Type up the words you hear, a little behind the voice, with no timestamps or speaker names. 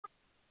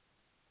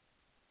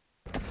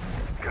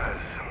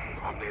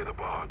I'm near the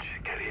barge.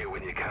 Get here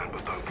when you can,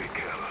 but don't get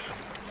careless.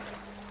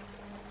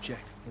 Check.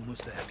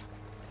 Almost there.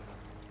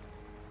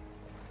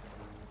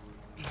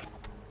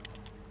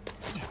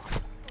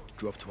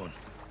 Dropped one.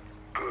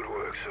 Good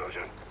work,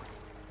 Sergeant.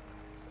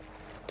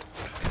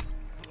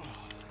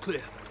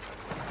 Clear.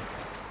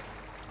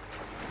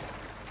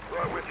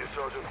 Right with you,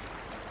 Sergeant.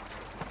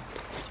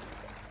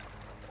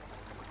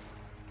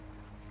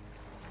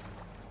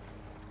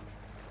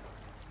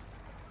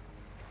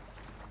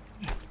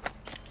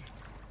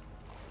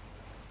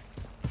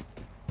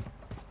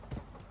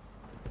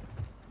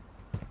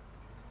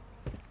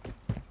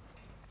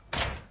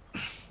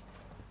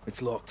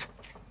 It's locked.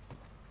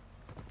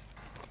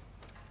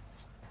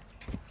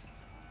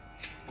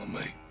 On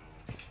me.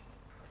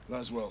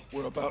 Laswell,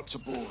 we're about to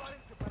board.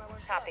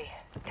 Copy.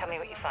 Tell me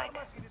what you find.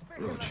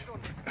 Rog,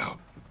 out.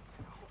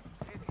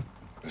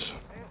 Listen.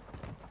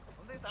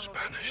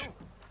 Spanish.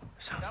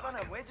 Sounds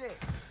like it.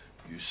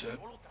 You said?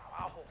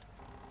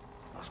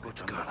 Good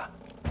to go.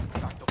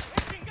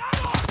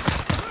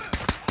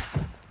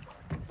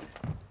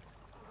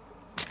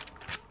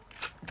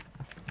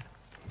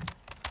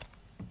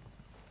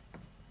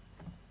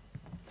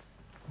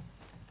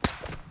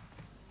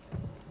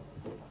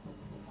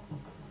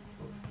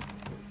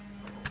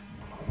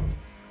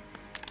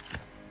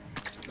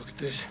 Look at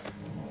this.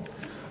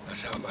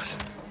 That's Almas.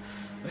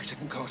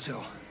 Mexican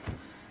cartel.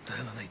 The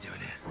hell are they doing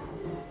here?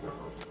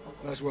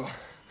 Laswell,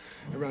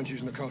 around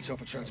using the cartel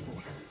for transport.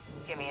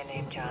 Give me a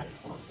name, John.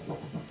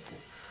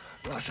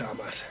 Las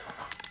Almas.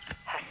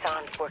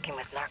 Hassan's working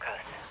with narcos.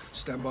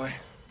 Stand by.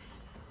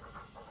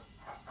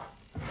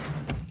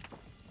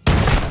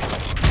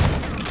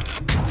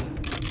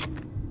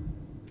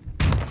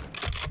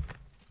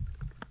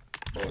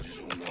 Barge is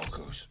all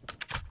narcos.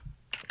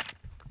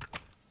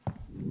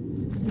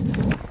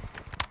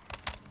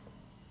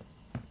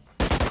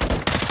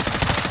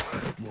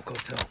 More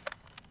cartel.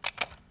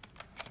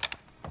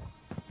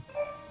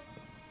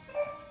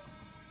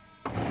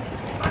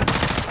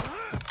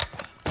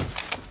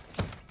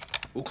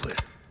 All clear.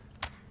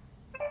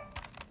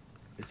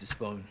 It's his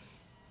phone.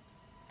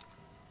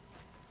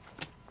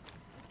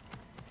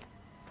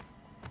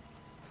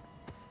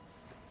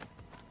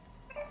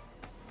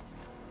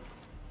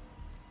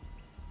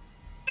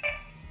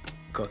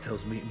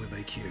 Cartel's meeting with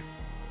AQ.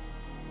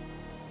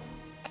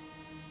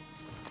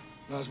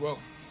 Laswell,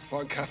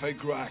 find Cafe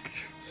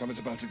Gracht. Something's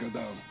about to go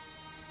down.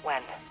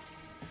 When?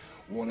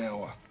 1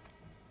 hour.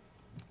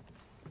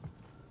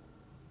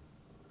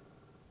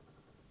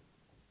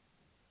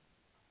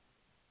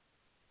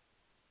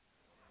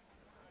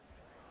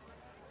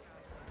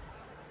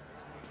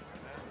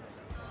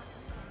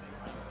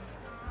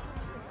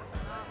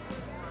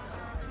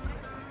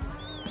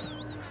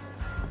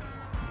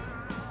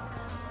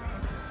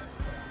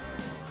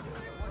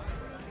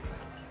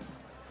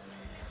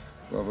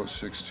 Bravo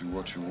 6 to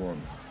what you want.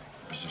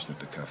 Position at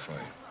the cafe.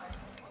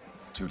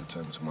 2 at the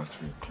table to my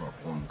 3 o'clock.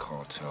 1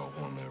 cartel,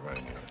 1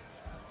 Iranian.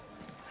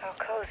 How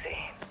cozy.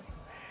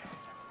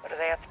 What are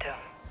they up to?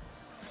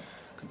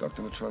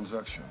 Conducting a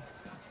transaction.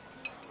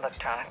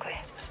 Electronically.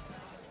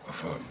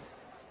 Affirm.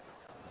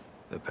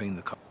 They're paying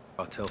the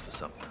cartel for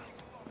something.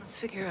 Let's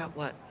figure out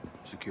what.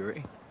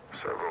 Security?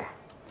 Several.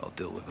 I'll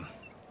deal with them.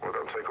 Well,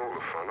 don't take all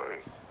the fun,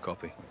 eh?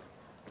 Copy.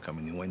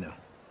 Coming your way now.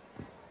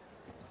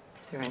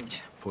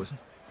 Syringe. Poison?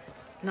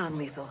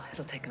 Non-lethal.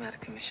 It'll take him out of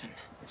commission.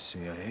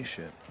 CIA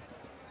shit.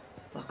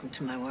 Welcome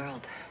to my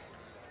world.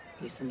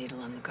 Use the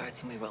needle on the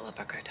guards and we roll up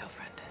our cartel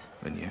friend.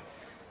 And you?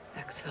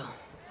 Exfil.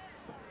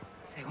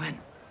 Say when.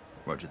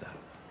 Roger that.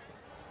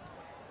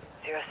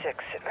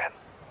 06, sit rep.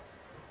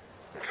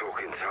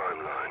 Talking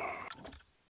timeline.